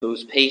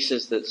those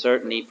pieces that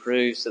certainly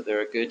proves that there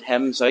are good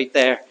hymns out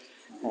there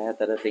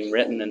that have been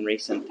written in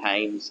recent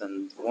times,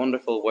 and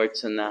wonderful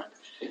words in that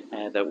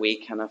that we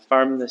can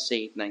affirm this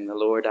evening the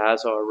Lord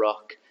as our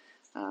rock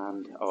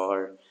and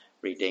our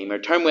Redeemer.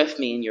 Turn with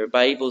me in your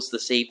Bibles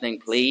this evening,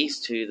 please,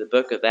 to the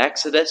book of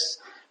Exodus.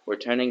 We're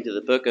turning to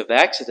the book of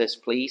Exodus,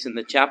 please, in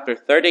the chapter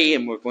 30,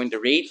 and we're going to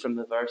read from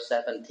the verse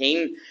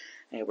 17.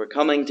 We're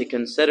coming to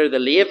consider the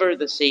laver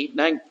this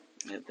evening,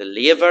 the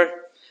laver,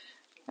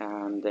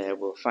 and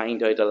we'll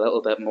find out a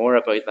little bit more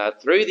about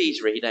that through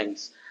these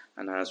readings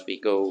and as we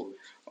go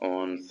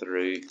on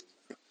through.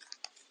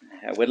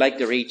 I would like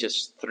to read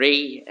just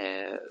three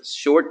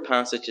short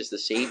passages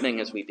this evening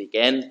as we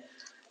begin,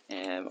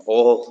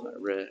 all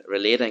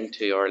relating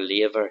to our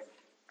laver.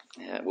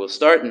 We'll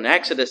start in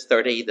Exodus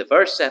 30, the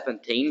verse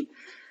 17.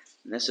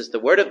 And this is the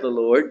word of the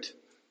Lord,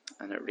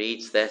 and it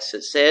reads this.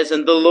 It says,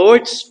 "And the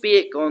Lord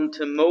spake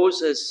unto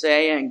Moses,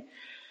 saying,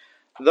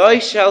 Thou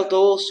shalt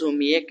also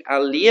make a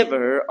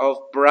laver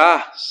of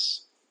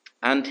brass,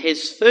 and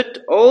his foot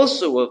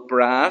also of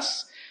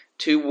brass,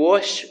 to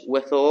wash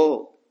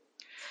withal.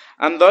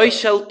 And thou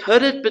shalt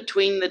put it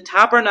between the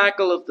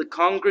tabernacle of the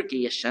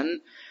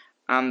congregation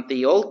and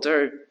the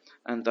altar,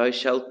 and thou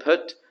shalt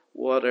put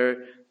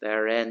water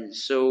therein."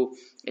 So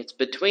it's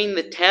between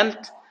the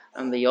tent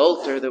and the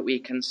altar that we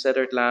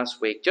considered last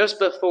week. Just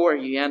before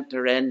you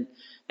enter in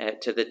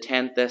to the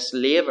tent, this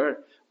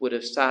laver would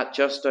have sat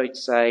just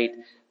outside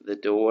the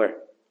door.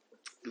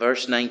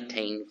 Verse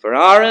 19, "For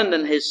Aaron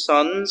and his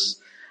sons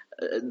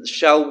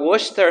shall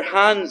wash their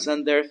hands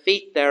and their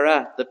feet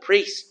thereat." The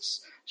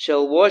priests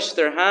shall wash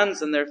their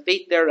hands and their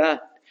feet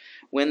thereat.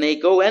 "When they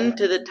go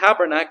into the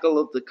tabernacle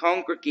of the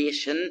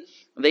congregation,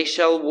 they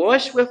shall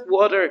wash with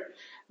water,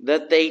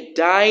 that they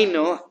die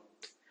not.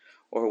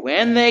 Or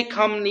when they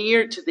come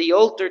near to the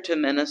altar to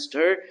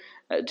minister,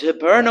 to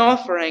burn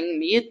offering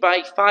made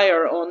by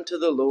fire unto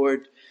the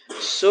Lord,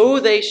 so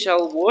they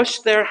shall wash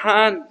their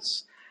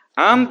hands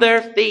and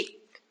their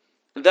feet,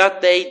 that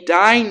they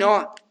die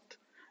not.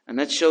 And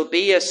it shall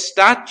be a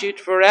statute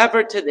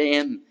forever to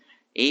them,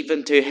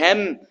 even to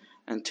him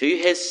and to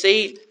his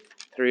seed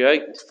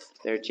throughout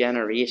their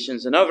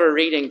generations." Another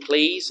reading,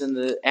 please, in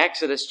the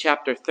Exodus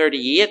chapter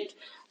 38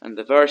 and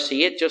the verse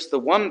 8, just the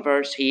one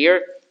verse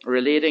here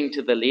relating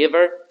to the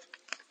laver.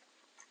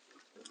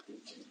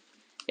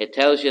 It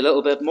tells you a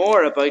little bit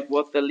more about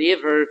what the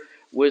laver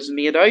was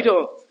made out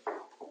of.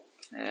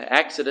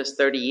 Exodus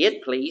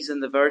 38, please,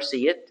 in the verse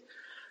 8.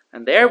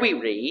 And there we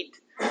read,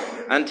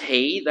 "And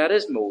he," that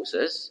is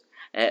Moses,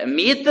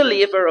 "made the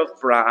laver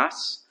of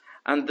brass,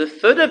 and the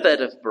foot of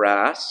it of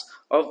brass,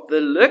 of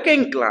the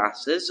looking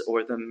glasses,"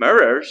 or the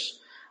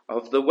mirrors,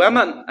 "of the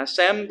women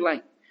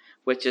assembling,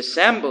 which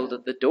assembled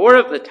at the door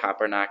of the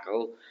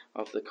tabernacle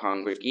of the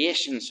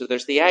congregation." So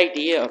there's the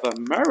idea of a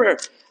mirror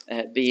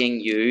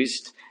being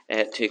used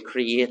to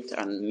create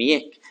and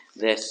make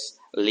this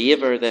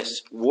laver,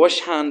 this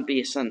wash hand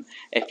basin,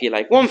 if you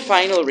like. One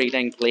final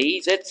reading,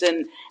 please. It's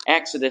in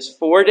Exodus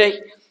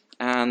 40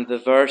 and the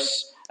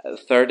verse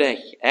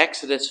 30.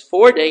 Exodus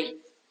 40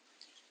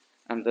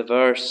 and the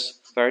verse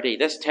 30.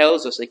 This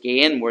tells us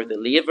again where the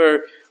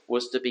laver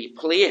was to be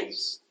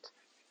placed.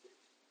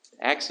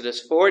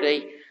 Exodus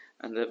 40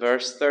 and the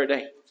verse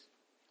 30.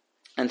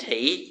 "And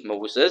he,"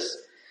 Moses,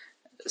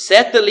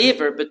 "set the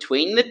laver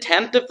between the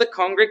tent of the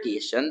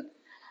congregation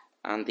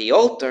and the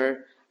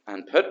altar,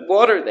 and put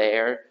water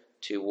there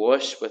to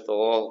wash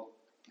withal.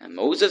 And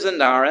Moses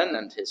and Aaron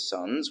and his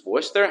sons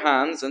washed their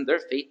hands and their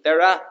feet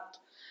thereat.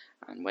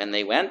 And when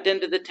they went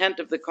into the tent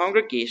of the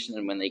congregation,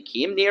 and when they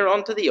came near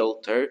unto the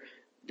altar,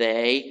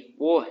 they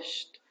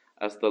washed,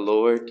 as the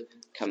Lord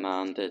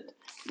commanded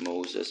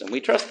Moses." And we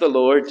trust the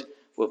Lord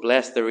will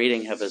bless the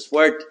reading of his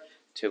word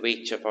to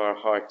each of our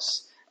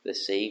hearts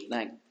this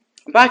evening.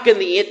 Back in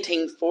the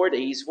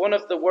 1840s, one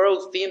of the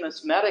world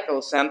famous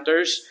medical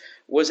centres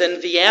was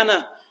in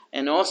Vienna,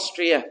 in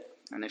Austria.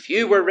 And if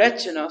you were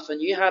rich enough and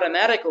you had a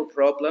medical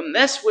problem,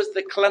 this was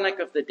the clinic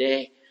of the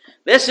day.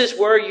 This is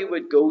where you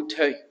would go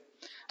to.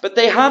 But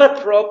they had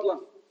a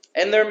problem.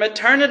 In their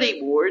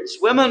maternity wards,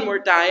 women were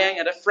dying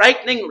at a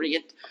frightening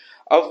rate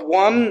of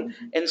 1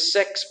 in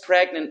 6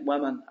 pregnant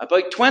women.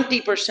 About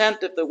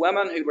 20% of the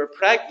women who were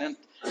pregnant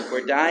were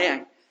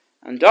dying.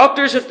 And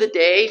doctors of the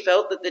day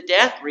felt that the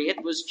death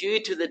rate was due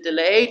to the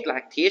delayed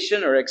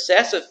lactation or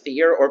excessive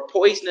fear or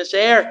poisonous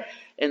air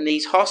in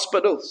these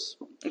hospitals.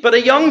 But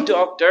a young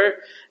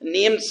doctor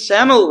named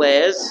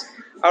Semmelweis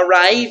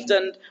arrived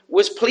and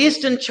was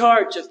placed in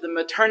charge of the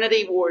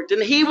maternity ward.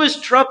 And he was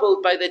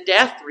troubled by the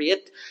death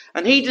rate,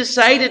 and he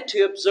decided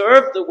to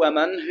observe the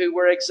women who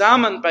were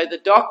examined by the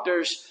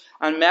doctors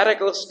and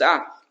medical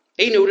staff.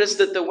 He noticed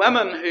that the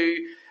women who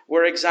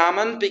were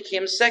examined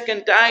became sick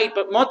and died,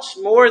 but much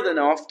more than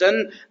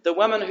often, the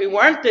women who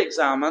weren't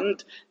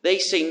examined, they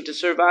seemed to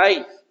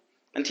survive.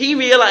 And he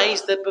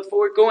realized that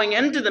before going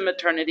into the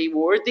maternity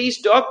ward, these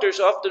doctors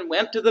often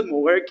went to the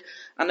morgue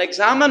and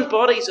examined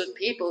bodies of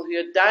people who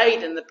had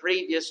died in the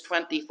previous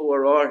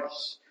 24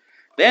 hours.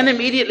 Then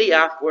immediately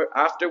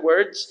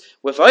afterwards,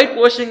 without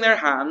washing their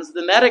hands,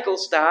 the medical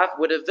staff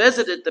would have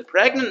visited the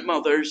pregnant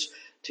mothers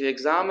to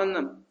examine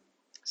them.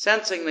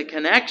 Sensing the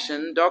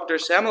connection, Dr.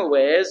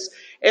 Semmelweis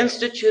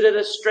instituted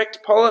a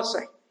strict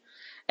policy.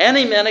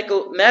 Any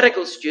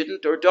medical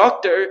student or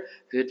doctor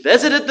who had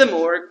visited the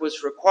morgue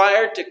was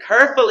required to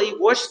carefully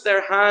wash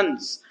their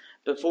hands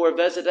before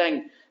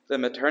visiting the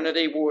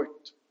maternity ward.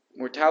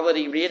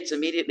 Mortality rates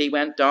immediately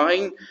went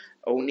down.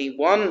 Only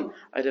 1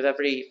 out of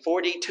every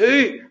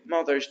 42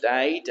 mothers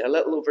died, a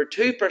little over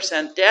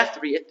 2% death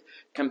rate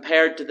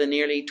compared to the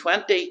nearly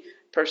 20%.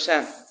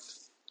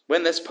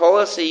 When this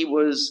policy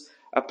was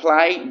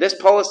applied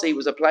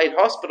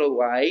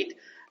hospital-wide,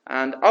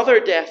 and other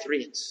death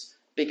rates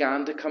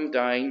began to come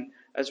down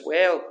as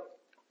well.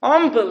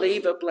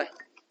 Unbelievably,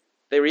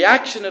 the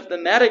reaction of the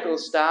medical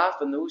staff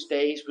in those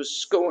days was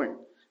scorn.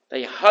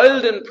 They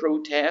howled in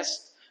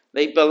protest,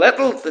 they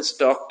belittled this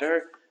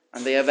doctor,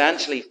 and they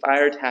eventually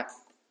fired him.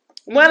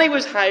 When he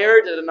was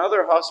hired at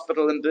another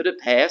hospital in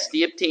Budapest,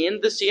 he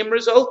obtained the same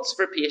results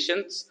for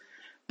patients,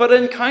 but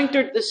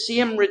encountered the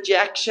same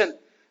rejection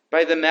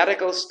by the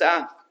medical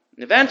staff.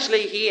 And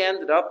eventually he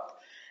ended up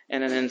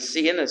in an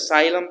insane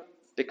asylum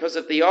because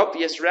of the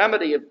obvious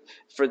remedy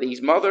for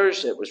these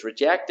mothers. It was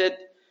rejected,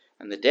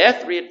 and the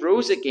death rate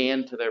rose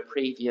again to their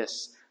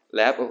previous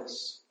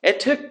levels. It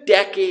took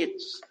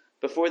decades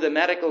before the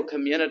medical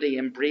community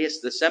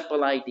embraced the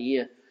simple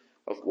idea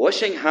of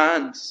washing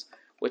hands,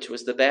 which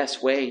was the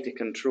best way to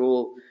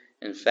control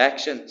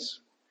infections.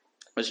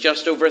 It was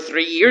just over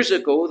 3 years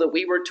ago that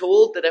we were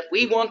told that if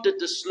we wanted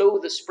to slow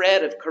the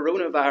spread of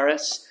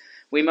coronavirus,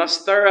 we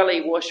must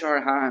thoroughly wash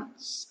our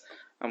hands.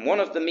 And one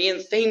of the main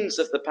themes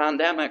of the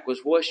pandemic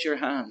was wash your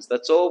hands.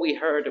 That's all we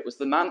heard. It was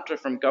the mantra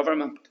from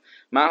government.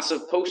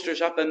 Massive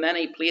posters up in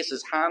many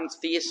places, hands,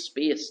 face,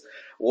 space,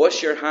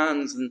 wash your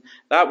hands. And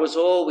that was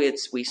all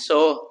we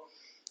saw.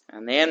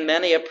 And then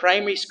many a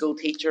primary school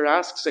teacher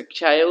asks a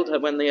child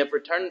when they have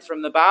returned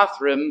from the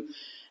bathroom,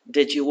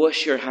 did you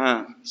wash your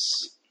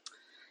hands?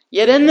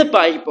 Yet in the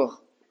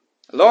Bible,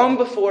 long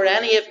before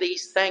any of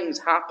these things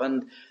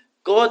happened,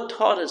 God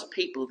taught his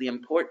people the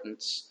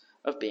importance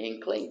of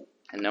being clean.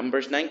 In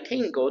Numbers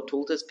 19, God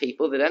told his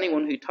people that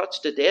anyone who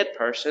touched a dead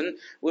person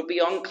would be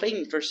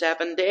unclean for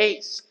 7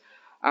 days.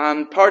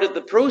 And part of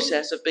the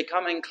process of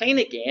becoming clean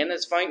again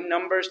is found in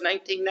Numbers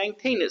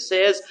 19:19. It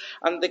says,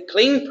 and the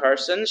clean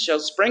person shall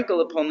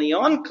sprinkle upon the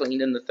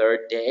unclean in the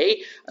 3rd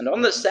day, and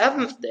on the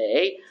 7th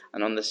day,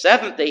 and on the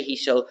 7th day he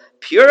shall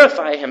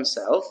purify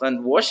himself,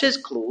 and wash his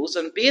clothes,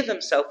 and bathe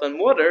himself in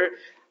water,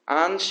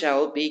 and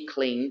shall be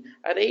clean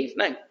at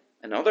evening.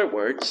 In other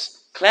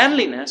words,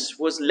 cleanliness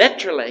was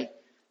literally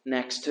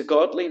next to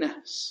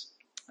godliness.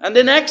 And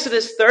in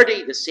Exodus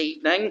 30 this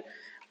evening,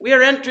 we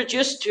are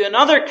introduced to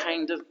another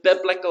kind of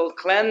biblical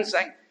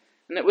cleansing.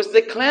 And it was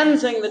the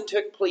cleansing that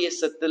took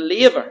place at the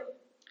Laver.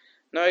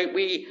 Now,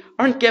 we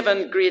aren't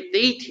given great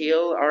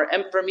detail or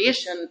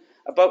information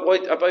about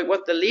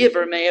what the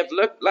Laver may have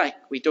looked like.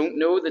 We don't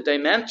know the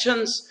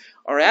dimensions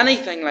or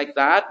anything like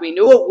that. We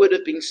know it would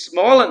have been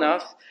small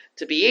enough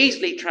to be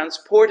easily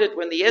transported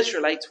when the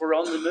Israelites were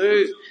on the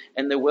move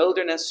in the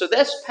wilderness. So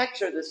this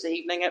picture this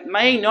evening, it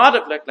may not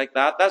have looked like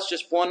that. That's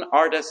just one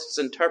artist's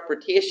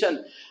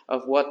interpretation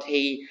of what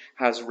he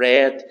has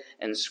read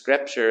in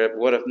Scripture, of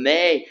what it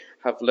may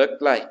have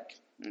looked like.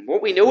 And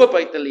what we know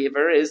about the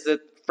laver is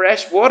that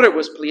fresh water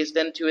was placed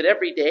into it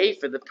every day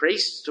for the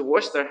priests to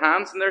wash their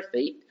hands and their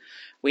feet.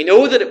 We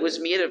know that it was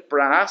made of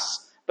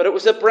brass, but it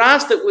was a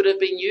brass that would have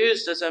been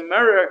used as a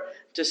mirror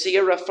to see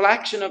a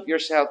reflection of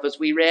yourself, as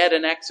we read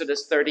in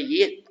Exodus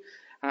 38.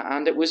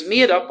 And it was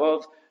made up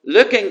of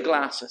looking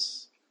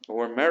glasses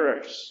or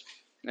mirrors.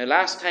 Now,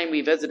 last time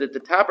we visited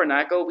the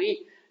tabernacle,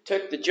 we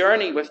took the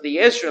journey with the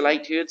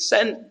Israelite who had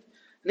sinned.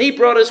 And he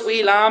brought his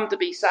wee lamb to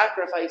be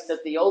sacrificed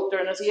at the altar.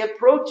 And as he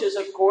approaches,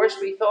 of course,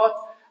 we thought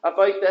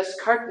about this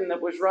curtain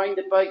that was round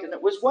about, and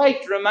it was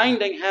white,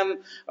 reminding him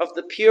of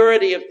the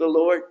purity of the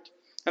Lord.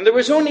 And there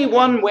was only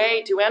one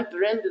way to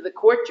enter into the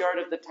courtyard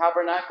of the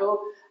tabernacle,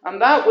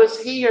 and that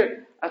was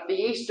here at the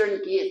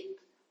eastern gate.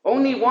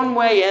 Only one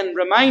way in,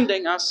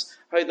 reminding us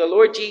how the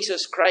Lord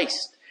Jesus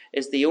Christ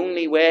is the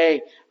only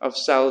way of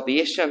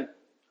salvation.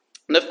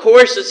 And of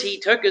course, as he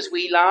took his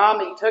wee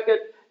lamb, he took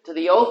it to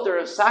the altar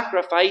of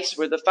sacrifice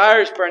where the fire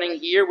is burning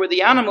here, where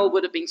the animal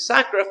would have been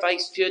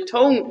sacrificed to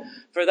atone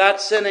for that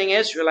sinning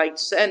Israelite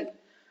sin.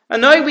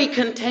 And now we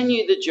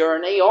continue the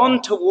journey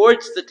on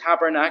towards the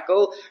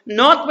tabernacle,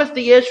 not with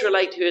the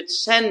Israelite who had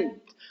sinned,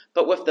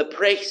 but with the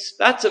priest.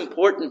 That's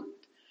important.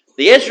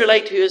 The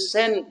Israelite who has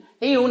sinned,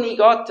 he only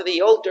got to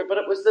the altar, but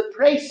it was the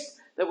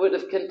priest that would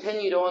have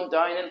continued on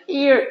down. And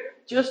here,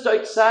 just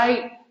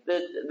outside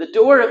the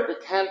door of the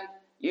tent,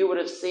 you would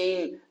have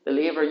seen the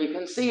laver. You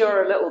can see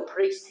our little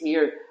priest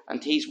here,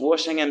 and he's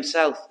washing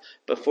himself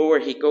before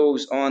he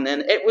goes on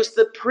in. It was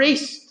the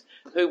priest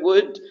who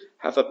would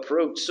have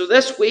approached. So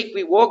this week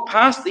we walk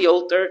past the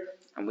altar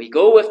and we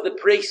go with the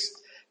priest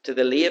to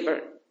the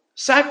laver.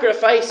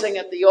 Sacrificing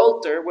at the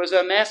altar was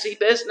a messy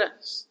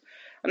business.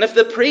 And if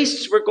the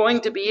priests were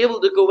going to be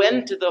able to go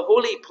into the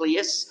holy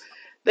place,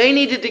 they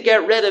needed to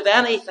get rid of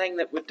anything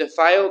that would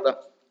defile them.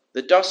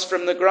 The dust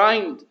from the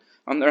ground,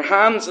 on their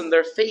hands and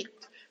their feet,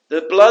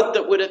 the blood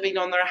that would have been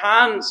on their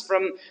hands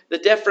from the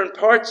different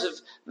parts of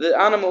the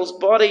animal's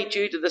body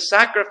due to the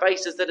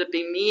sacrifices that had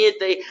been made.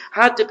 They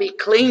had to be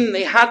clean,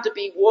 they had to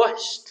be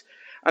washed.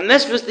 And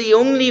this was the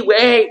only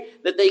way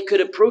that they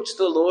could approach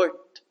the Lord.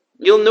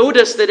 You'll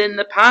notice that in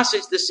the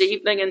passage this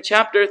evening in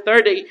chapter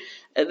 30,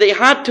 they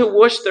had to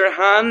wash their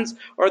hands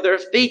or their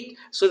feet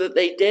so that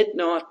they did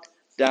not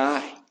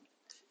die.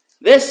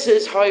 This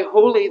is how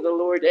holy the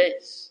Lord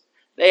is.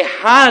 They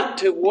had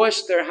to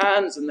wash their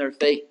hands and their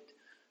feet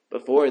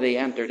before they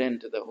entered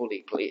into the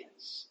holy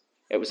place.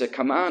 It was a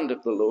command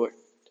of the Lord.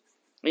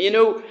 And you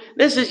know,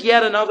 this is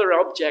yet another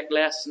object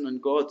lesson on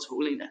God's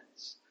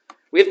holiness.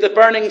 We have the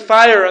burning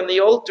fire on the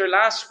altar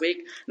last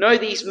week. Now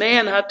these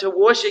men had to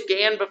wash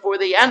again before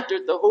they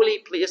entered the holy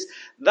place.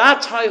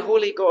 That's how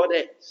holy God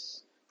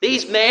is.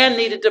 These men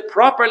needed to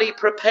properly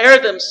prepare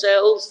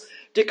themselves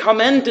to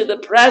come into the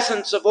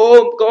presence of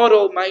God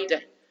Almighty.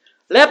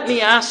 Let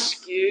me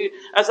ask you,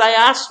 as I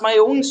ask my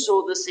own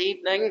soul this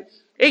evening,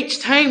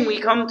 each time we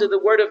come to the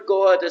Word of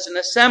God as an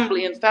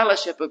assembly and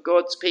fellowship of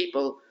God's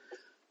people,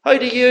 how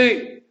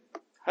do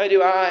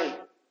I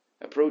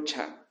approach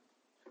Him?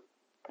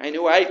 I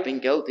know I've been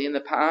guilty in the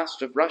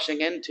past of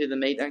rushing into the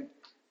meeting,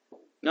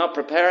 not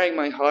preparing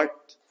my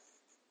heart,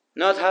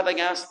 not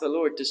having asked the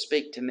Lord to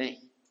speak to me.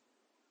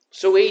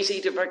 So easy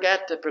to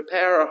forget to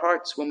prepare our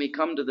hearts when we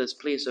come to this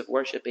place of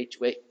worship each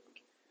week.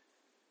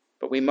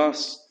 But we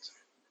must,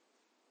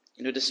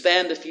 to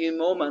spend a few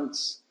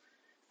moments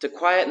to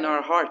quieten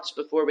our hearts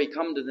before we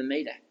come to the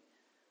meeting,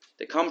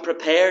 to come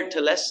prepared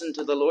to listen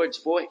to the Lord's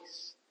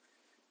voice,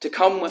 to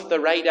come with the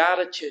right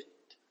attitude.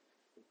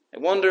 I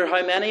wonder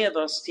how many of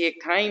us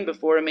take time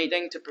before a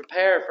meeting to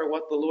prepare for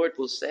what the Lord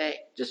will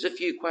say. Just a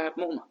few quiet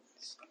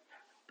moments,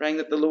 praying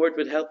that the Lord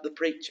would help the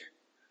preacher,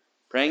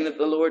 praying that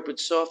the Lord would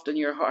soften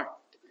your heart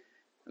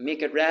and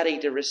make it ready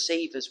to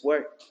receive His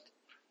word.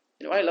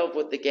 I love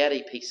what the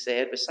Getty piece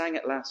said. We sang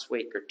it last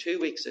week or 2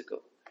 weeks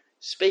ago.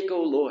 Speak,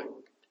 O Lord,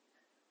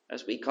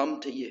 as we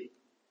come to you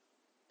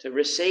to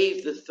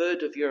receive the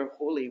food of your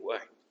holy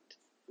word.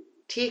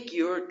 Take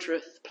your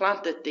truth,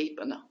 plant it deep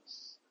in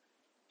us.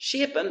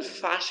 Shape and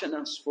fashion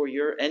us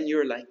in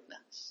your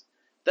likeness,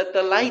 that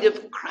the light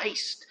of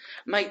Christ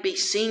might be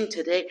seen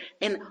today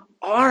in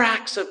our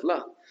acts of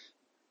love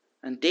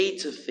and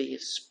deeds of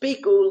faith.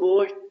 Speak, O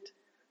Lord,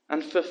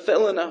 and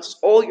fulfill in us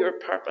all your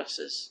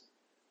purposes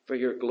for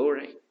your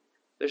glory.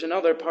 There's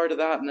another part of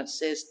that, and it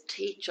says,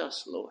 teach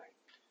us, Lord,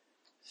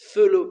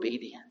 full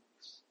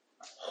obedience,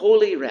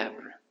 holy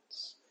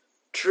reverence,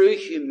 true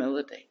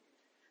humility.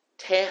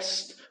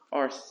 Test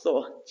our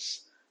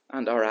thoughts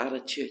and our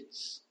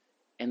attitudes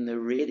in the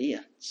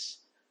radiance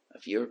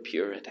of your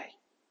purity.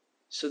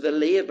 So the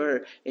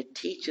laver, it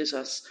teaches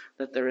us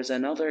that there is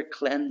another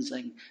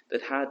cleansing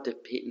that had to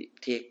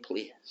take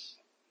place.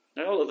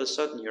 Now all of a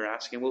sudden you're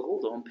asking, well,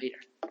 hold on, Peter.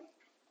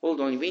 Hold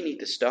on, we need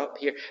to stop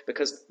here,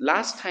 because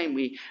last time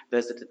we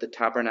visited the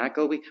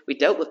tabernacle, we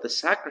dealt with the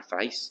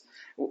sacrifice,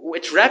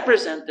 which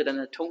represented an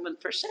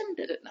atonement for sin,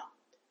 did it not?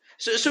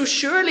 So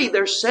surely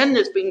their sin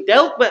has been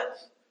dealt with.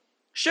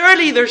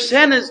 Surely their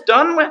sin is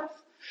done with.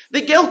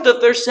 The guilt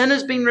of their sin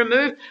has been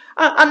removed.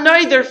 And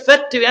now they're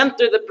fit to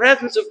enter the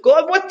presence of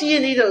God. What do you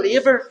need a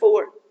laver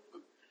for?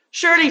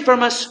 Surely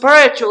from a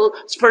spiritual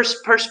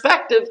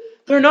perspective,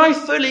 they're now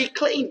fully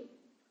clean.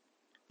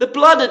 The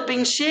blood had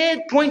been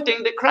shed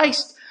pointing to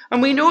Christ.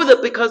 And we know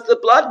that because the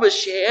blood was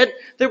shed,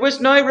 there was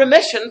now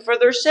remission for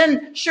their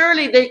sin.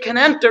 Surely they can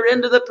enter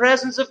into the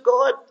presence of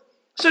God.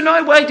 So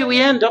now why do we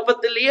end up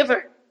at the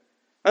laver?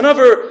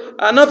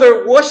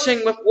 Another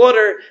washing with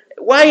water.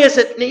 Why is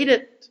it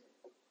needed?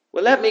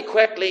 Well, let me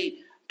quickly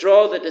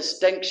draw the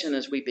distinction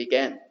as we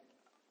begin.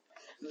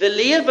 The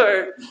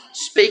laver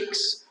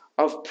speaks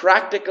of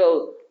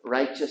practical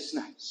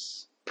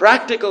righteousness.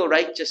 Practical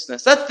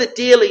righteousness. That's the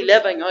daily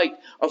living out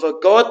of a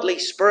godly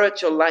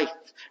spiritual life,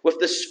 with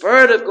the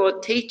Spirit of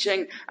God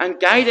teaching and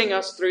guiding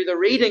us through the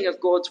reading of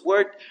God's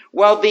Word,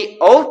 while the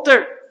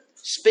altar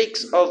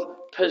speaks of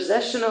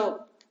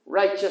positional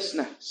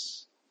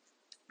righteousness.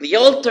 The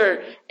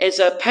altar is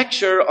a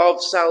picture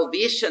of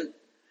salvation.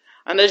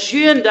 And as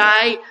you and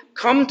I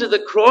come to the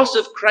cross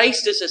of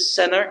Christ as a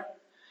sinner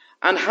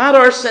and had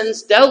our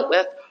sins dealt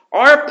with,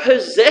 our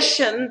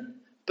position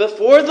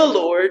before the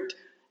Lord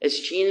is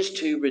changed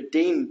to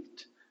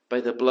redeemed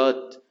by the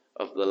blood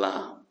of the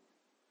Lamb.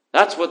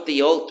 That's what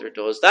the altar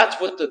does.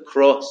 That's what the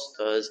cross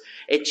does.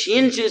 It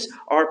changes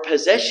our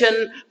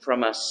position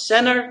from a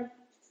sinner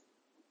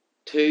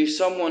to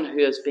someone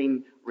who has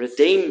been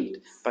redeemed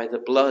by the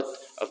blood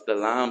of the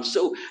Lamb.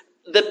 So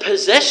the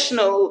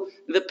positional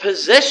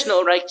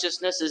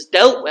righteousness is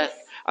dealt with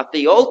at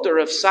the altar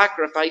of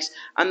sacrifice.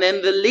 And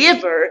then the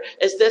laver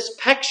is this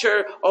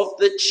picture of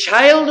the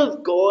child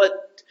of God.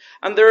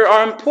 And there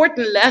are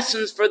important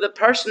lessons for the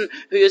person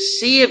who is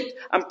saved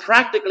and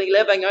practically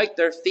living out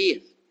their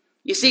faith.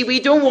 You see, we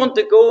don't want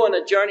to go on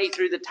a journey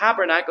through the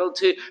tabernacle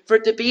for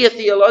it to be a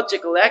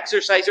theological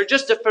exercise or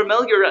just to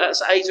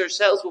familiarize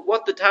ourselves with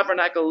what the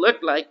tabernacle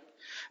looked like.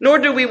 Nor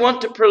do we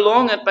want to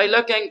prolong it by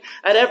looking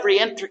at every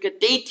intricate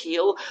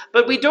detail,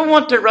 but we don't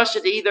want to rush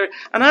it either.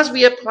 And as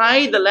we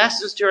apply the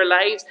lessons to our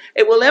lives,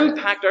 it will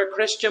impact our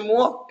Christian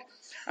walk.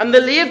 And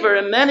the laver,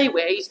 in many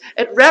ways,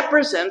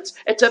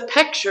 it's a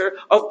picture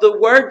of the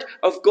Word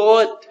of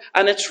God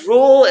and its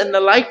role in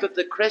the life of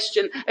the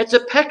Christian. It's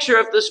a picture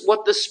of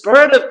what the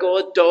Spirit of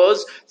God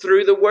does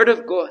through the Word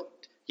of God.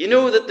 You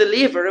know that the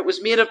laver, it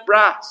was made of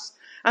brass,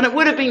 and it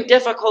would have been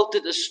difficult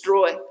to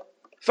destroy.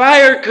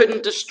 Fire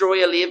couldn't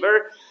destroy a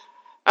laver.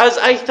 As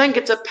I think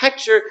it's a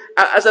picture,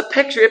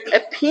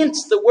 it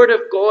paints the Word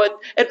of God.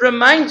 It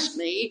reminds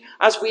me,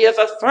 as we have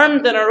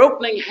affirmed in our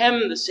opening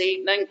hymn this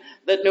evening,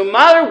 that no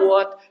matter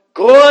what,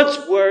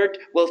 God's Word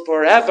will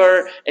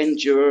forever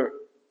endure.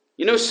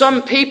 You know,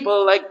 some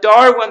people, like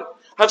Darwin,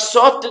 have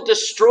sought to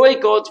destroy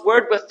God's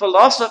Word with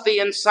philosophy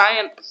and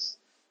science.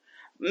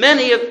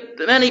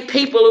 Many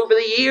people over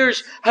the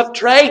years have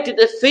tried to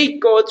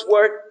defeat God's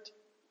Word.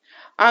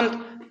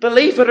 And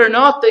believe it or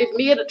not,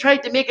 they've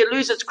tried to make it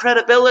lose its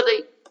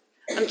credibility.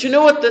 And you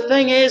know what the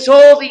thing is?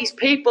 All these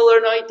people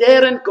are now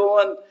dead and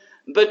gone,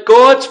 but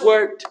God's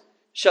Word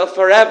shall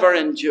forever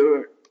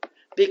endure,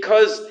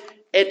 because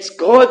it's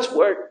God's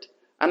Word,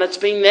 and it's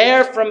been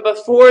there from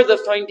before the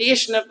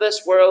foundation of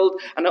this world,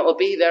 and it will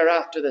be there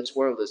after this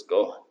world is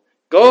gone.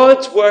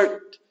 God's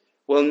Word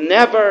will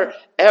never,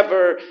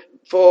 ever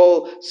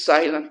fall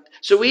silent.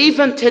 So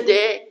even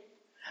today,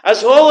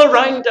 as all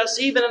around us,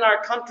 even in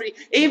our country,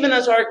 even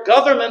as our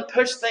government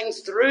push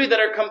things through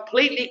that are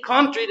completely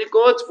contrary to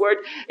God's Word,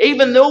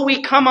 even though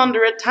we come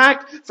under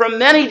attack from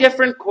many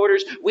different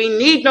quarters, we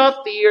need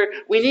not fear.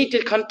 We need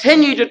to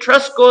continue to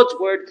trust God's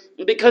Word,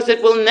 because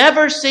it will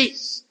never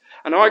cease.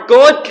 And our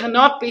God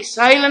cannot be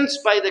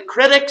silenced by the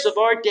critics of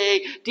our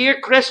day. Dear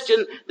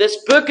Christian,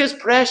 this book is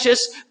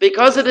precious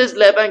because it is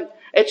living.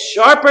 It's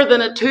sharper than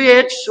a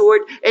two-edged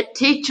sword. It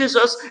teaches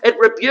us, it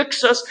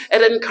rebukes us,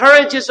 it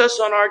encourages us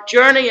on our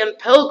journey and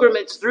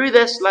pilgrimage through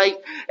this life.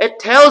 It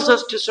tells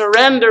us to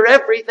surrender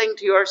everything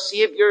to our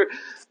Saviour.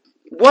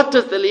 What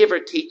does the laver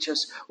teach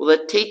us? Well,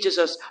 it teaches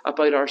us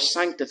about our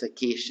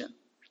sanctification.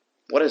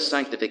 What is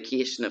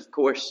sanctification? Of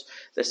course,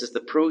 this is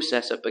the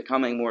process of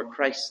becoming more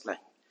Christ-like,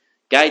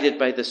 guided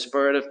by the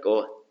Spirit of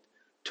God,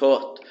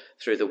 taught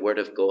through the Word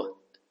of God.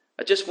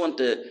 I just want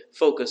to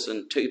focus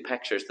on two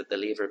pictures that the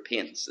laver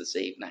paints this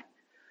evening.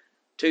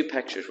 Two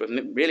pictures.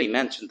 We've really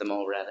mentioned them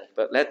already,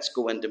 but let's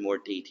go into more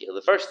detail.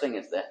 The first thing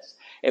is this.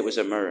 It was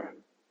a mirror.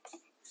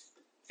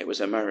 It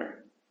was a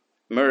mirror.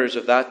 Mirrors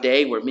of that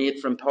day were made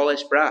from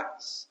polished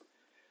brass.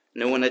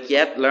 No one had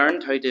yet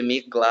learned how to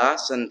make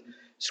glass, and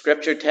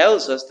Scripture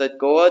tells us that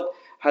God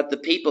had the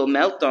people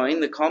melt down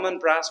the common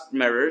brass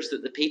mirrors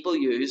that the people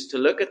used to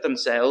look at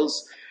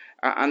themselves,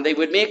 and they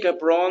would make a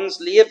bronze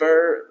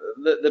laver.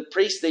 The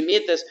priests, they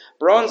made this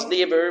bronze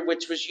laver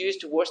which was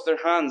used to wash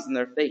their hands and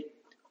their feet.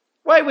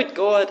 Why would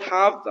God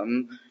have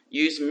them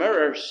use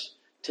mirrors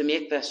to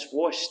make this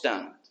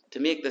washstand, to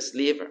make this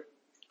laver?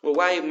 Well,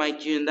 why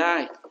might you and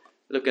I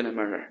look in a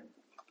mirror?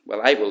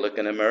 Well, I will look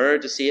in a mirror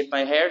to see if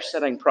my hair's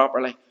sitting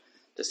properly,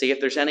 to see if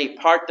there's any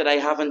part that I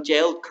haven't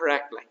gelled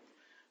correctly.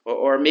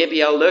 Or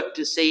maybe I'll look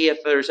to see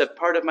if there's a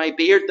part of my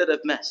beard that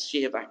I've missed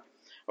shaving.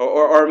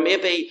 Or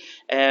maybe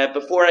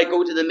before I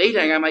go to the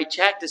meeting, I might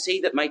check to see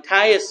that my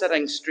tie is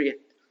sitting straight.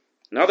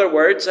 In other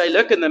words, I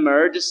look in the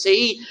mirror to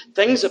see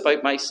things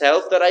about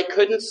myself that I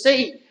couldn't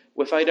see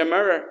without a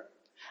mirror.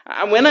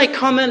 And when I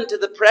come into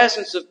the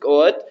presence of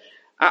God,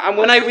 and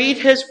when I read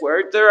His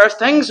Word, there are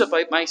things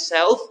about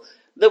myself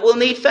that will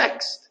need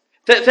fixed.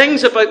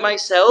 Things about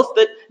myself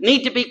that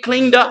need to be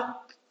cleaned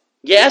up.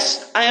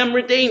 Yes, I am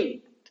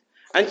redeemed.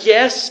 And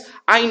yes,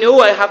 I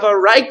know I have a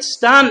right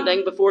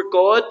standing before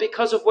God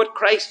because of what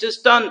Christ has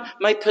done,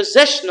 my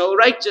positional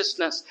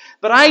righteousness.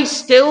 But I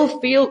still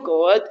feel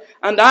God,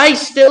 and I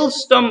still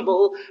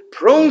stumble,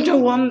 prone to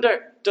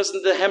wonder.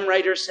 Doesn't the hymn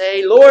writer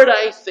say, Lord,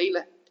 I feel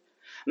it.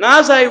 And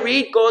as I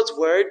read God's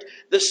Word,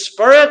 the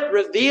Spirit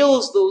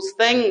reveals those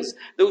things,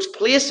 those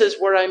places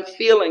where I'm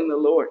feeling the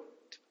Lord.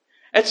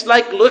 It's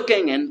like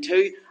looking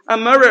into a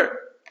mirror.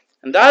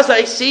 And as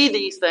I see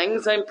these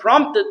things, I'm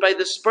prompted by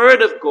the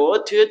Spirit of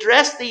God to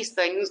address these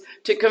things,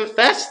 to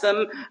confess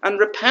them and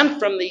repent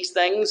from these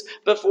things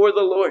before the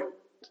Lord.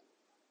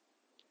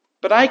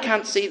 But I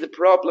can't see the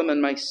problem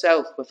in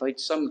myself without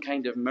some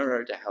kind of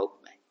mirror to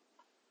help me.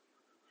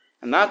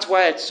 And that's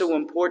why it's so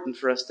important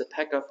for us to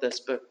pick up this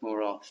book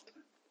more often.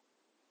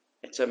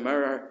 It's a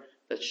mirror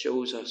that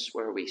shows us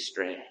where we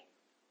stray.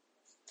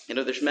 You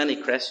know, there's many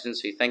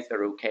Christians who think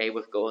they're okay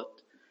with God.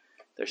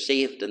 They're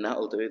saved and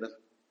that'll do them.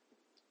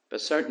 But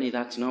certainly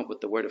that's not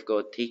what the Word of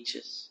God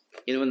teaches.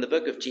 You know, in the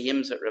book of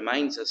James, it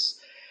reminds us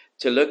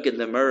to look in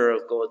the mirror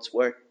of God's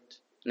Word.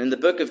 And in the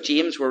book of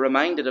James, we're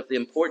reminded of the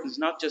importance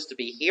not just to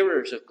be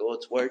hearers of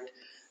God's Word,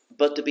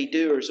 but to be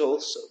doers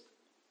also.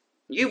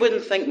 You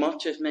wouldn't think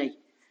much of me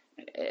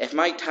if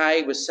my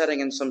tie was sitting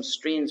in some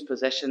strange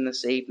position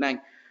this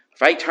evening,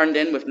 If I turned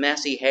in with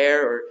messy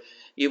hair, or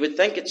you would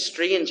think it's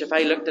strange if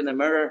I looked in the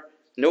mirror,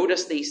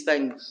 noticed these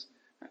things,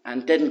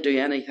 and didn't do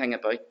anything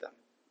about them.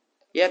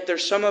 Yet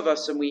there's some of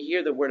us, and we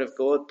hear the word of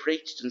God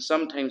preached, and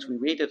sometimes we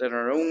read it on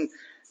our own,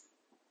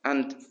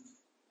 and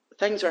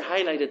things are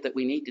highlighted that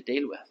we need to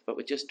deal with, but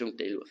we just don't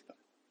deal with them.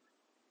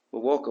 We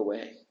walk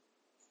away.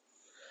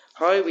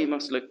 How we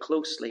must look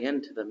closely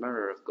into the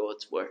mirror of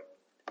God's word.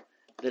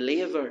 The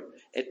laver,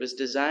 it was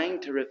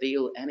designed to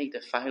reveal any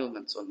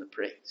defilements on the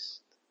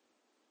priest.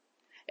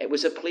 It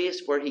was a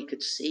place where he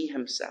could see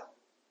himself.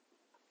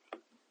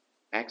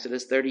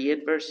 Exodus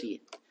 38 verse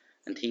 8.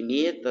 And he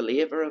made the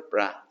laver of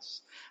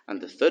brass, and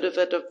the foot of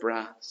it of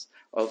brass,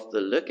 of the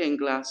looking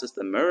glasses,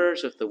 the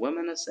mirrors of the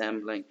women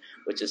assembling,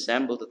 which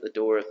assembled at the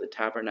door of the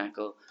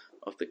tabernacle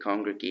of the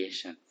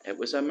congregation. It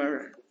was a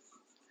mirror.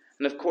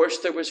 And of course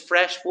there was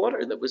fresh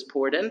water that was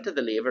poured into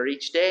the laver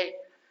each day.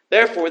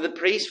 Therefore the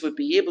priest would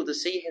be able to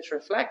see his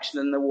reflection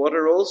in the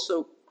water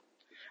also.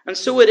 And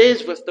so it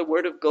is with the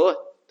word of God.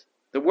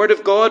 The word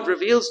of God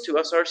reveals to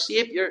us our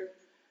Saviour.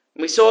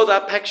 We saw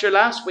that picture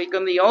last week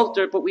on the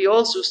altar, but we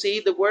also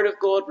see the word of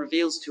God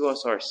reveals to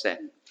us our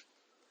sin.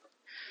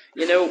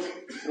 You know,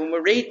 when we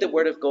read the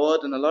word of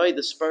God and allow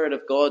the Spirit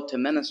of God to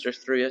minister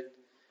through it,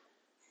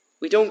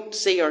 we don't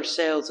see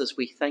ourselves as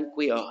we think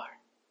we are.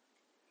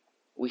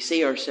 We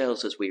see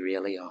ourselves as we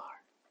really are.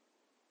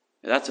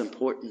 Now, that's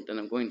important, and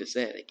I'm going to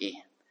say it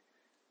again.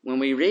 When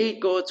we read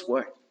God's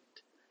word,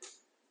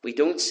 we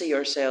don't see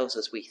ourselves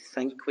as we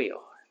think we are.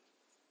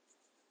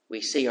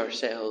 We see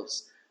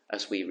ourselves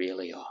as we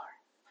really are.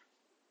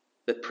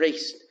 The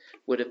priest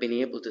would have been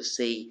able to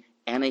see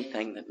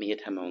anything that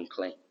made him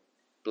unclean.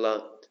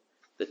 Blood,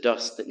 the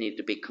dust that needed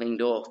to be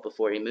cleaned off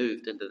before he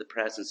moved into the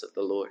presence of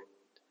the Lord.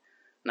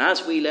 And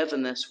as we live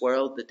in this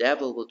world, the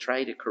devil will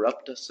try to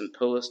corrupt us and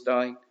pull us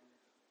down.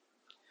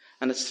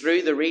 And it's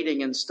through the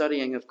reading and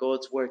studying of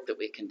God's word that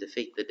we can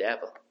defeat the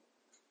devil.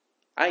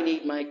 I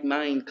need my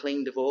mind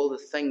cleaned of all the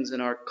things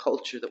in our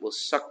culture that will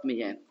suck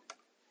me in.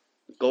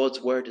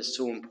 God's word is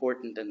so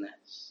important in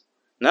this.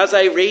 And as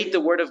I read the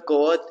word of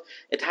God,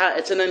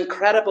 it's an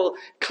incredible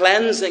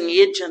cleansing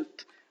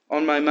agent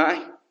on my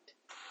mind.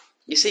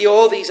 You see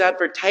all these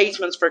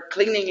advertisements for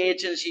cleaning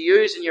agents you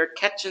use in your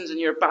kitchens and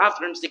your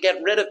bathrooms to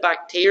get rid of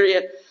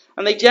bacteria,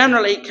 and they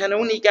generally can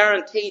only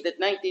guarantee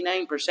that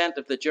 99%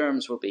 of the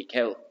germs will be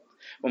killed.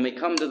 When we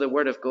come to the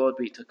word of God,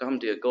 we come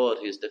to a God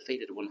who has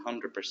defeated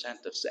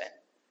 100% of sin.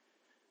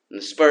 And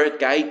the Spirit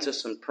guides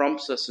us and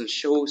prompts us and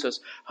shows us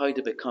how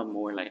to become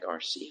more like our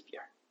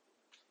Saviour.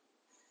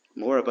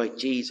 More about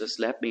Jesus,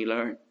 let me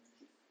learn.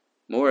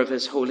 More of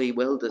his holy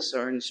will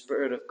discern.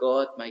 Spirit of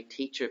God, my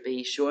teacher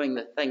be, showing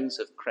the things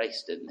of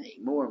Christ in me.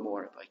 More and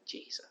more about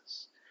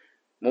Jesus.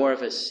 More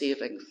of his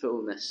saving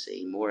fullness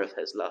see. More of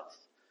his love,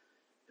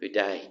 who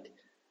died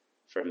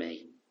for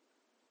me.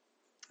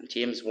 In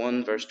James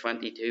 1 verse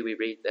 22 we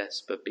read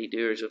this, but be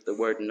doers of the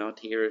word and not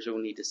hearers,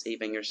 only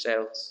deceiving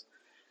yourselves.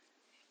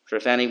 For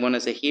if anyone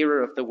is a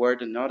hearer of the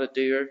word and not a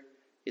doer,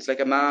 he's like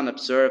a man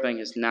observing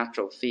his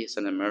natural face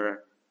in a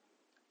mirror.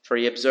 For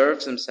he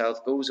observes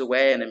himself, goes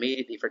away, and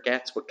immediately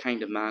forgets what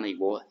kind of man he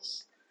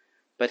was.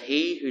 But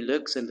he who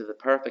looks into the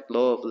perfect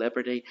law of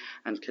liberty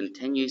and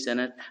continues in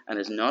it, and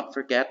is not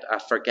a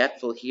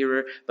forgetful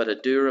hearer, but a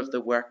doer of the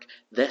work,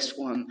 this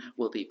one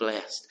will be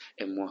blessed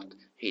in what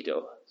he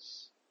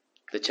does.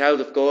 The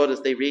child of God, as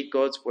they read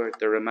God's word,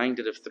 they're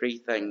reminded of three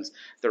things.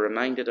 They're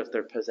reminded of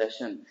their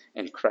position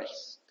in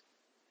Christ.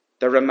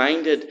 They're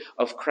reminded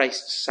of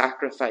Christ's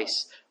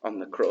sacrifice on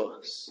the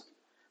cross.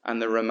 And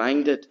they're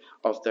reminded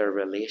of their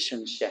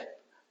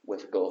relationship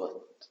with God.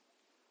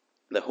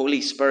 The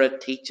Holy Spirit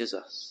teaches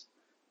us,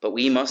 but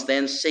we must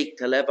then seek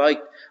to live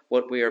out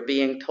what we are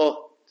being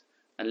taught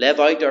and live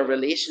out our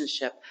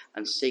relationship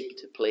and seek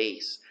to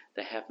please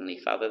the Heavenly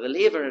Father. The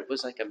laver, it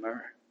was like a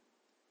mirror.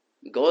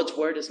 God's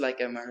word is like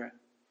a mirror.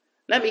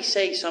 Let me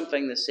say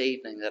something this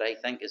evening that I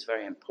think is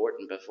very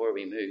important before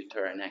we move to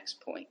our next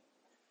point.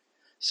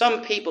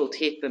 Some people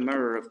take the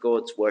mirror of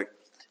God's word,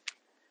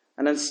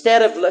 and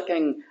instead of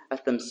looking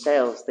at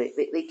themselves,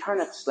 they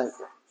turn it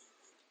slightly.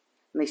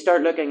 And they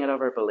start looking at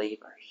other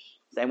believers.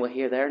 Saying, well,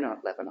 here, they're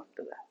not living up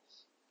to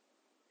this.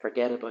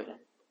 Forget about it.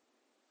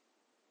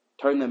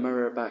 Turn the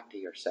mirror back to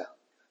yourself.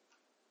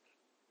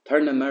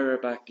 Turn the mirror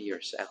back to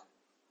yourself.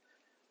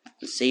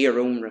 And see your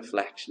own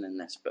reflection in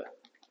this book.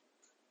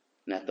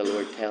 And let the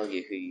Lord tell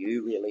you who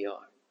you really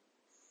are.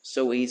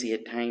 So easy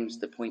at times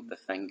to point the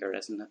finger,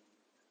 isn't it?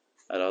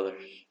 At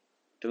others.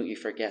 Don't you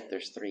forget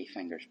there's three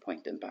fingers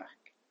pointing back.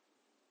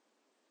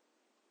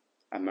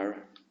 A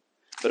mirror.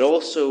 But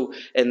also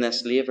in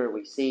this laver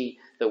we see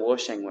the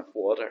washing with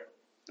water.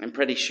 I'm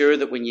pretty sure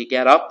that when you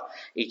get up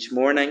each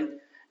morning,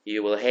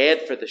 you will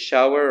head for the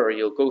shower, or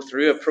you'll go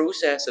through a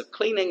process of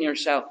cleaning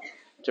yourself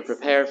to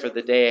prepare for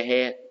the day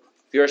ahead.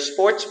 If you're a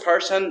sports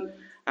person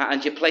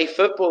and you play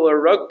football or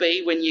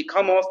rugby, when you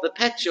come off the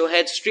pitch, you'll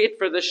head straight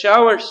for the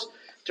showers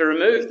to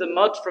remove the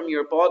mud from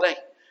your body.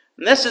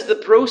 And this is the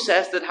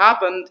process that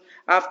happened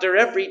after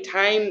every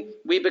time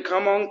we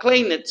become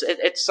unclean.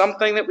 It's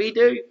something that we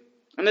do.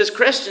 And as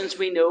Christians,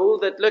 we know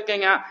that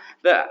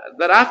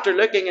that after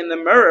looking in the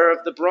mirror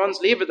of the bronze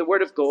laver, the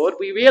Word of God,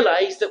 we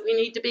realize that we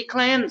need to be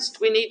cleansed.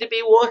 We need to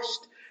be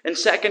washed. In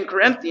 2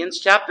 Corinthians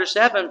chapter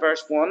 7,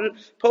 verse 1,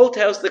 Paul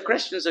tells the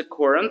Christians at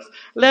Corinth,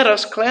 "Let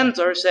us cleanse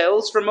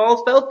ourselves from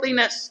all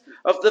filthiness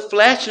of the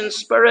flesh and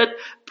spirit,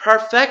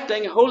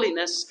 perfecting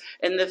holiness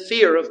in the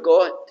fear of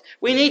God."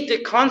 We need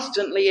to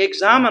constantly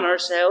examine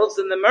ourselves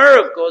in the mirror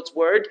of God's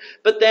Word,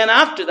 but then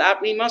after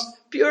that we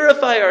must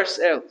purify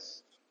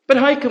ourselves. But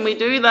how can we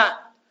do that?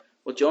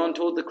 Well, John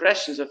told the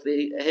Christians of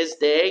his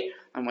day,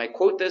 and I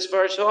quote this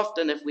verse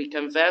often, "If we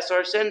confess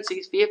our sins,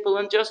 he's faithful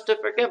and just to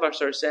forgive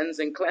us our sins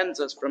and cleanse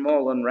us from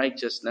all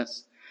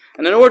unrighteousness."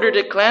 And in order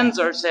to cleanse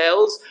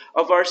ourselves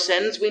of our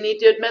sins, we need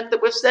to admit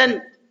that we've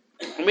sinned.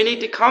 And we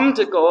need to come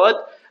to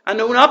God and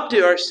own up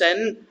to our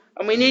sin,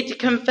 and we need to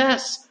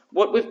confess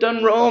what we've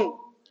done wrong.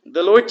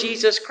 The Lord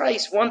Jesus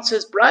Christ wants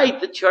his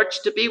bride, the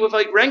church, to be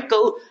without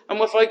wrinkle and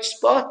without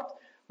spot.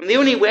 And the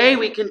only way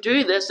we can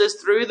do this is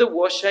through the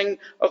washing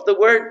of the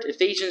Word.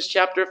 Ephesians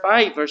chapter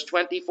 5, verse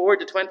 24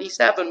 to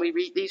 27, we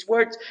read these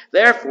words,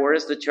 "Therefore,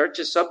 as the church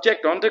is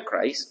subject unto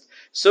Christ,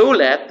 so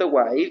let the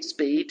wives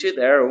be to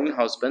their own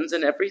husbands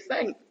in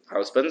everything.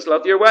 Husbands,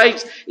 love your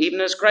wives,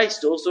 even as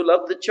Christ also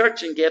loved the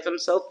church and gave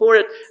himself for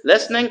it,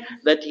 listening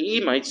that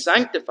he might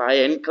sanctify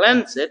and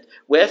cleanse it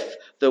with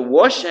the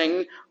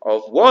washing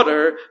of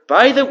water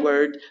by the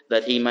word,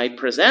 that he might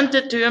present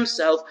it to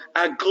himself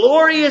a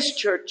glorious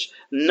church,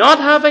 not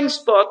having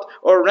spot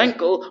or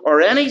wrinkle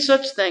or any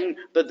such thing,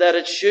 but that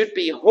it should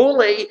be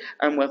holy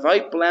and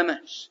without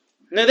blemish."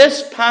 Now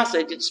this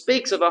passage, it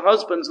speaks of a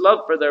husband's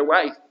love for their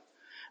wife.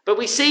 But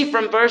we see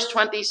from verse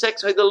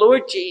 26 how the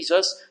Lord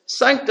Jesus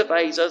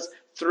sanctifies us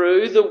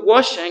through the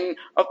washing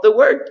of the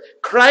Word.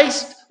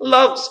 Christ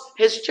loves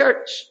his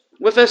church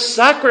with a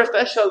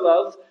sacrificial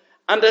love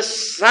and a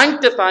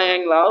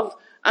sanctifying love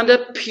and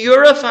a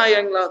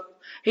purifying love.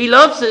 He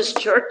loves his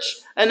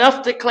church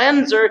enough to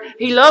cleanse her.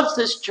 He loves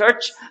his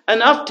church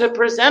enough to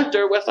present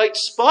her without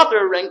spot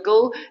or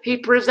wrinkle. He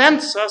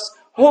presents us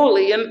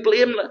holy and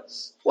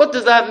blameless. What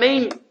does that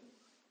mean?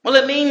 Well,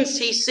 it means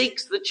he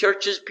seeks the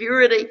church's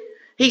purity.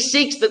 He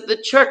seeks that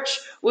the church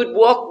would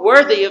walk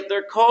worthy of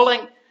their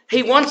calling.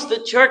 He wants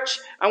the church.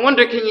 I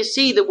wonder, can you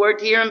see the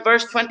word here in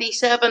verse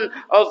 27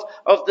 of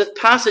the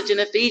passage in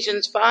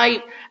Ephesians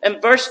 5?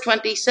 In verse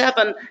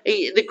 27,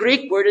 the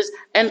Greek word is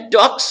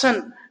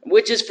endoxon,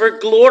 which is for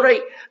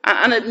glory.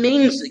 And it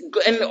means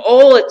in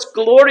all its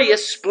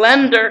glorious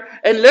splendor.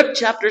 In Luke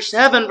chapter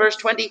 7, verse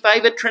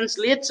 25, it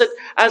translates it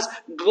as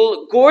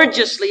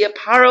gorgeously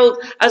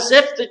apparelled, as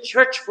if the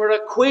church were a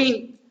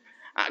queen.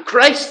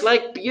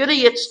 Christ-like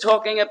beauty, it's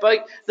talking about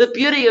the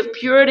beauty of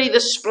purity,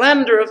 the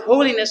splendor of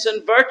holiness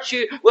and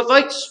virtue,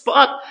 without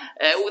spot.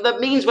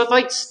 That means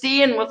without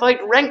stain,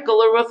 without wrinkle,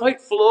 or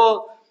without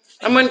flaw.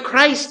 And when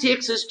Christ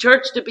takes his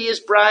church to be his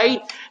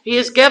bride, he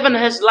has given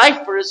his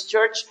life for his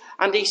church,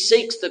 and he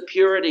seeks the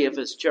purity of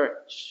his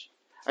church.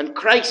 And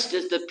Christ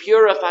is the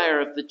purifier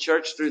of the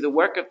church through the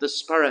work of the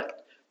Spirit,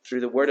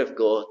 through the Word of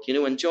God. You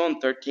know, in John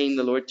 13,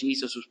 the Lord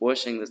Jesus was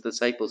washing his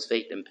disciples'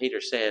 feet, and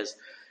Peter says,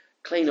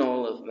 "Clean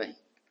all of me."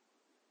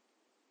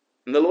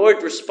 And the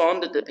Lord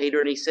responded to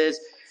Peter and he says,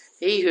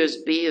 "He who is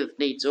bathed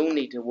needs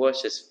only to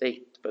wash his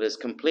feet, but is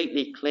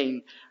completely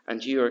clean,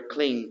 and you are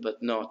clean,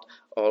 but not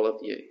all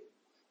of you."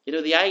 You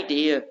know, the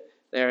idea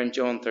there in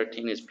John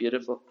 13 is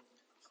beautiful.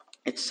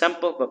 It's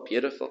simple but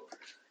beautiful.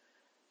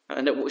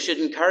 And it should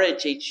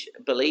encourage each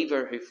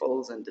believer who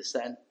falls into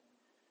sin.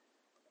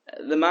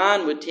 The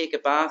man would take a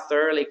bath,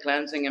 thoroughly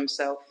cleansing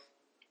himself,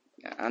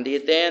 and he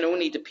had then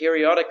only to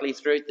periodically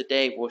throughout the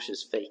day wash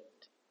his feet.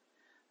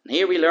 And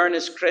here we learn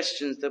as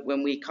Christians that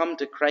when we come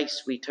to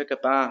Christ, we took a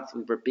bath,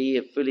 we were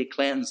bathed, fully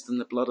cleansed in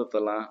the blood of the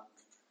Lamb.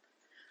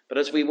 But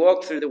as we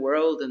walk through the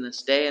world in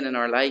this day and in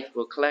our life,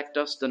 we'll collect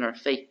dust on our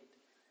feet,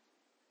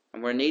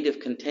 and we're in need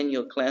of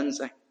continual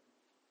cleansing.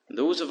 And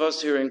those of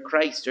us who are in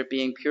Christ are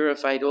being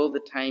purified all the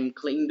time,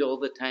 cleaned all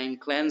the time,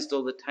 cleansed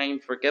all the time,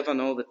 forgiven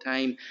all the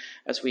time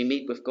as we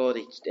meet with God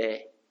each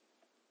day.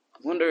 I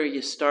wonder, are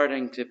you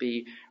starting to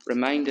be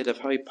reminded of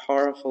how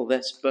powerful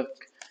this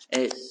book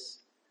is?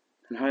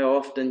 And how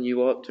often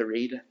you ought to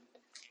read it.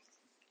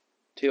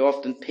 Too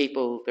often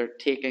people, they're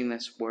taking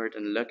this word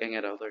and looking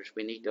at others.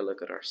 We need to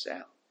look at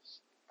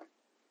ourselves.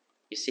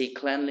 You see,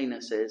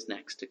 cleanliness is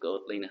next to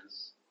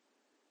godliness.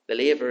 The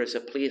laver is a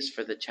place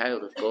for the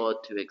child of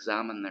God to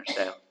examine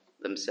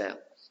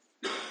themselves.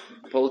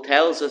 Paul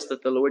tells us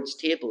that the Lord's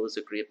table is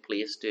a great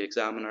place to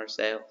examine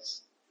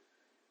ourselves.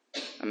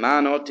 A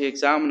man ought to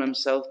examine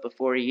himself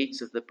before he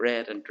eats of the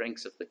bread and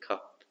drinks of the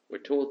cup. We're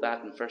told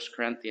that in 1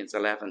 Corinthians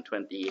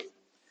 11:28.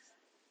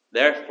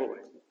 Therefore,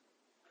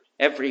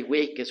 every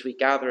week as we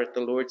gather at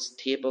the Lord's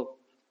table,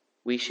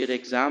 we should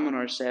examine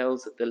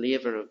ourselves at the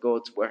laver of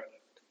God's Word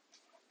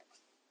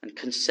and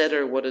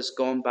consider what has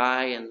gone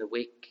by in the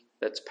week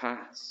that's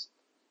past.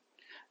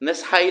 And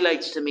this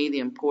highlights to me the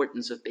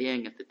importance of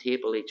being at the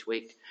table each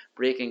week,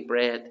 breaking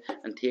bread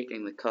and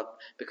taking the cup,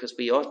 because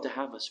we ought to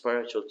have a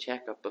spiritual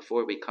checkup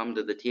before we come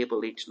to the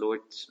table each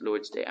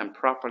Lord's Day and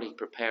properly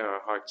prepare our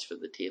hearts for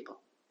the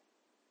table.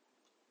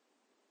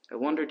 I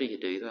wonder, do you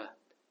do that?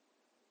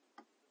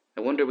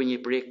 I wonder, when you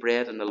break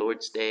bread on the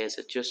Lord's Day, is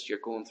it just you're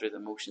going through the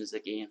motions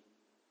again?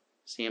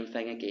 Same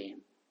thing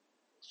again.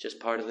 It's just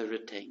part of the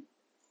routine.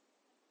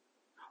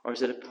 Or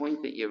is it a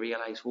point that you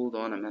realise, hold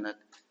on a minute,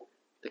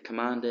 the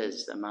command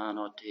is a man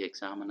ought to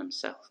examine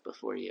himself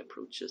before he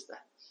approaches this.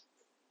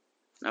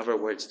 In other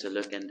words, to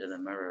look into the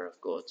mirror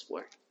of God's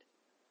Word.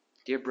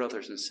 Dear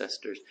brothers and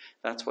sisters,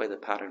 that's why the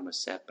pattern was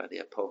set by the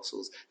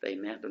apostles. They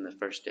met on the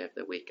first day of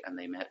the week, and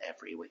they met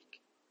every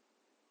week.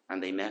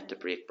 And they met to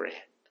break bread.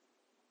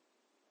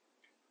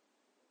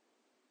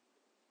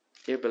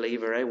 Dear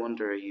believer, I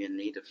wonder, are you in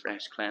need of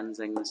fresh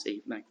cleansing this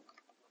evening?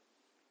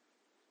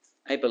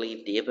 I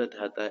believe David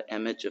had the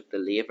image of the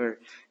laver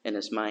in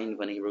his mind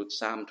when he wrote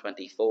Psalm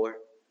 24.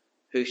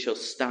 Who shall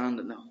stand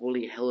in the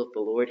holy hill of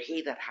the Lord?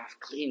 He that hath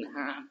clean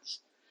hands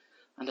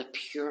and a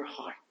pure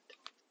heart.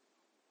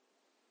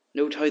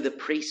 Note how the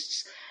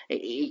priests,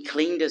 he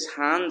cleaned his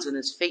hands and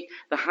his feet.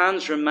 The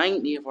hands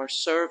remind me of our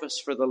service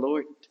for the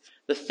Lord.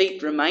 The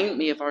feet remind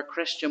me of our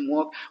Christian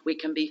walk. We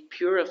can be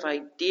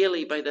purified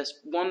daily by this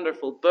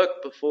wonderful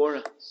book before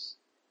us.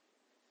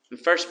 In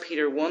 1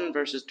 Peter 1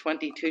 verses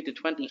 22 to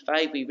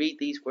 25 we read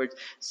these words,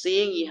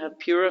 seeing ye have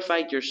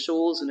purified your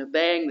souls in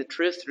obeying the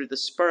truth through the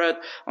Spirit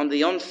on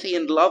the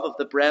unfeigned love of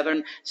the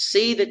brethren,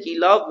 see that ye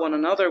love one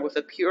another with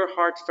a pure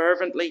heart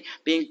fervently,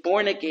 being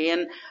born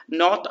again,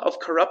 not of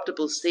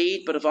corruptible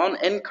seed, but of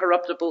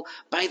incorruptible,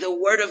 by the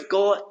word of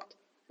God,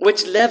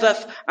 which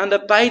liveth and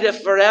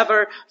abideth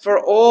forever, for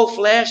all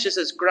flesh is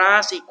as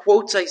grass. He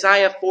quotes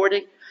Isaiah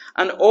 40.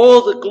 And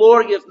all the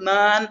glory of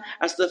man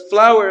as the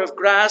flower of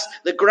grass.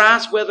 The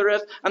grass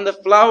withereth, and the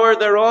flower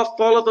thereof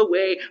falleth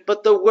away.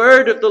 But the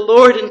word of the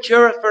Lord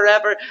endureth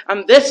forever.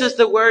 And this is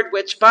the word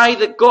which by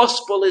the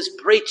gospel is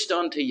preached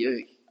unto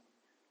you.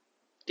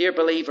 Dear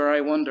believer,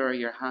 I wonder, are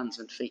your hands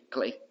and feet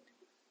clean?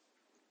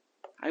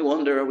 I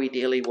wonder, are we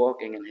daily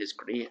walking in his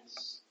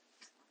grace?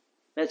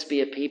 Let's be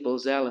a people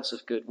zealous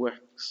of good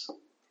works.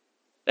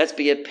 Let's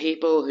be a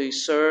people who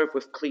serve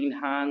with clean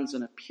hands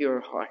and a pure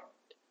heart,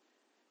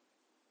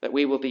 that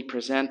we will be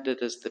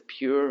presented as the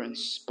pure and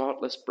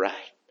spotless bride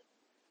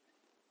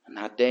on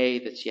that day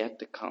that's yet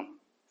to come.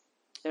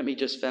 Let me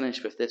just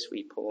finish with this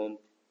wee poem.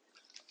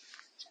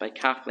 It's by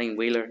Kathleen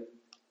Wheeler.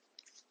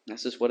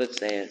 This is what it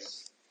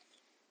says.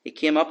 He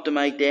came up to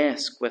my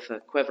desk with a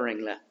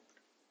quivering lip.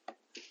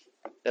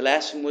 The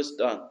lesson was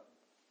done. Have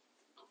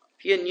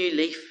you a new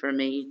leaf for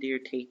me, dear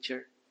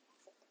teacher?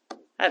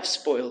 I've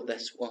spoiled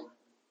this one.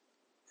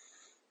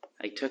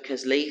 I took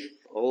his leaf,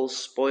 all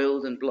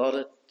spoiled and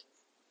blotted,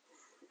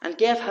 and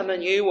gave him a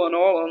new one,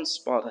 all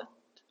unspotted.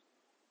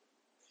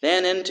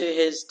 Then into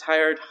his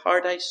tired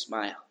heart I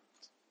smiled.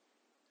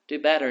 Do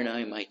better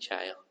now, my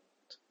child.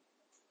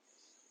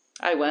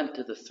 I went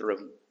to the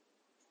throne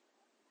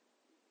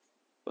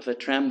with a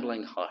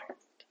trembling heart.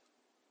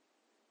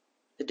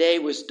 The day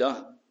was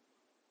done.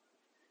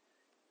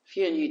 Have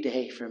you a new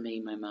day for me,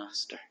 my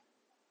master?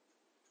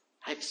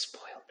 I've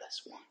spoiled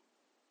this one.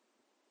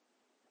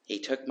 He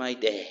took my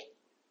day,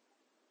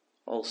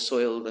 all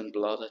soiled and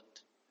blotted,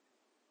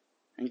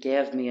 and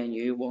gave me a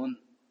new one,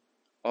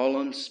 all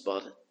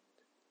unspotted.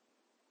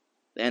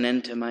 Then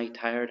into my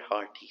tired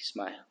heart he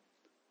smiled.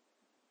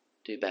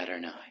 Do better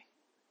now,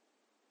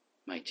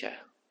 my child.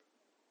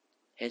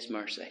 His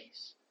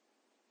mercies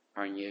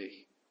are new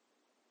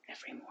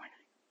every morning.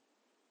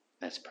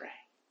 Let's pray.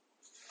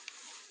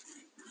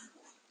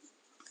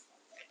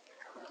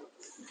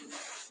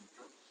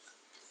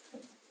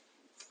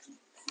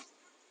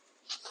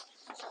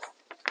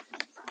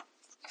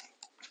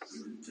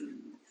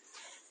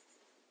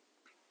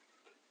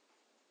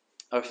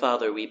 Our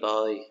Father, we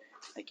bow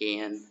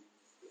again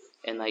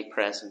in thy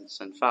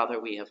presence. And Father,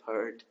 we have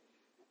heard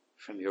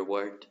from your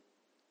word.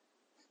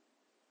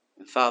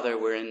 And Father,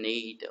 we're in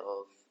need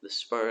of the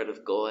Spirit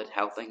of God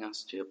helping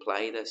us to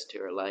apply this to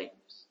our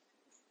lives.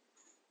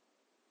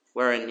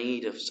 We're in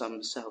need of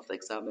some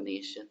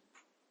self-examination.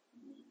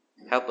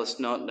 Help us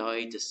not now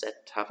to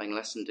sit, having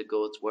listened to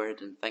God's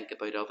word, and think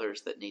about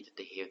others that needed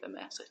to hear the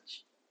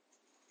message.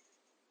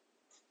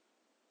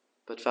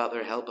 But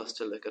Father, help us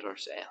to look at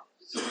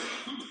ourselves.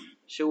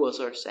 Show us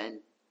our sin.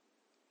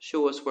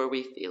 Show us where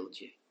we failed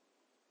you.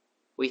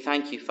 We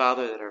thank you,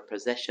 Father, that our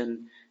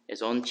position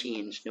is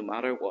unchanged no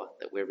matter what,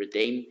 that we're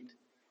redeemed.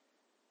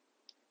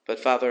 But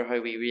Father, how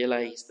we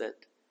realise that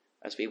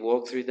as we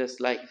walk through this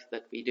life,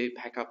 that we do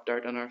pick up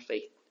dirt on our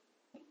feet.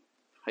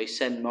 How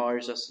sin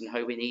mars us and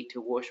how we need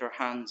to wash our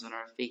hands and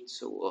our feet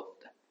so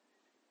often.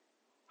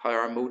 How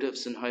our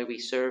motives and how we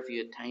serve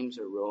you at times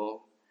are wrong.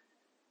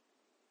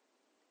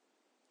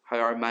 How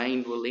our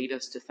mind will lead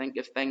us to think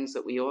of things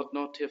that we ought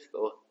not to have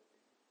thought.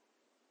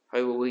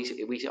 How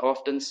we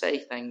often say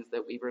things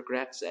that we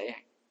regret saying.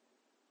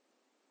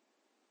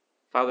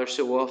 Father,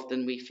 so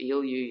often we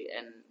feel you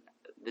in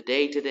the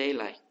day-to-day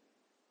life.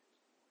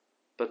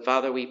 But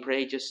Father, we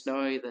pray just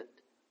now that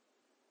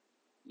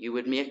you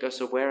would make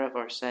us aware of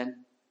our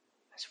sin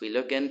as we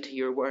look into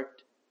your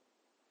word.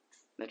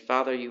 That,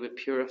 Father, you would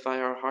purify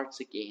our hearts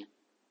again.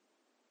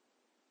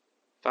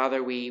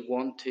 Father, we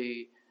want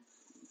to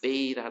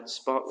be that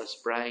spotless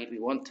bride. We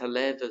want to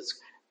live as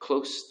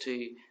close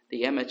to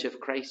the image of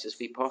Christ as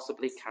we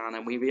possibly can.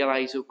 And we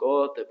realize, oh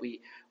God, that we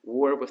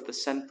war with the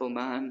sinful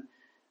man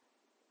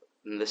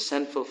and the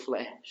sinful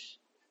flesh.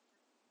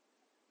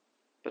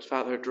 But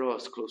Father, draw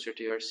us closer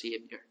to our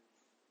Saviour.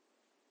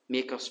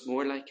 Make us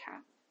more like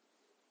him.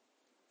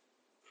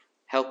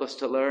 Help us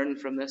to learn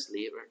from this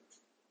Laver.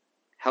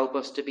 Help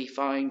us to be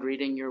found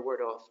reading your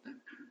word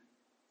often.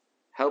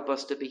 Help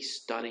us to be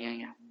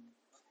studying it.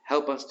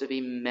 Help us to be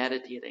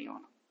meditating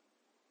on it.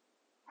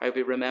 How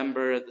we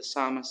remember the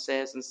psalmist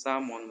says in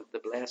Psalm 1 that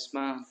the blessed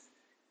man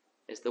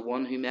is the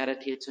one who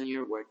meditates on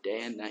your word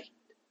day and night.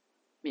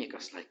 Make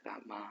us like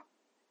that man.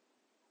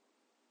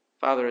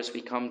 Father, as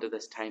we come to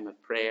this time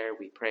of prayer,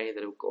 we pray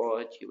that, oh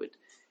God, you would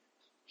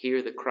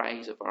hear the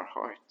cries of our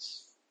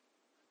hearts.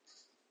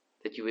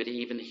 That you would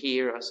even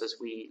hear us as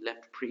we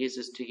lift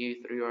praises to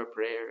you through our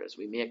prayer, as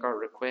we make our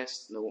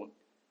requests known.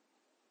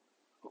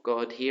 Oh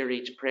God, hear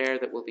each prayer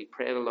that will be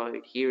prayed aloud.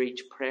 Hear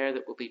each prayer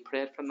that will be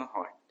prayed from the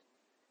heart.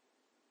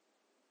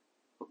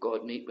 Oh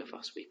God, meet with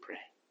us, we pray.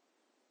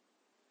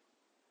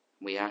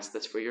 We ask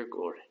this for your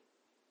glory.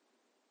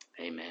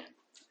 Amen.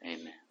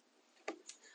 Amen.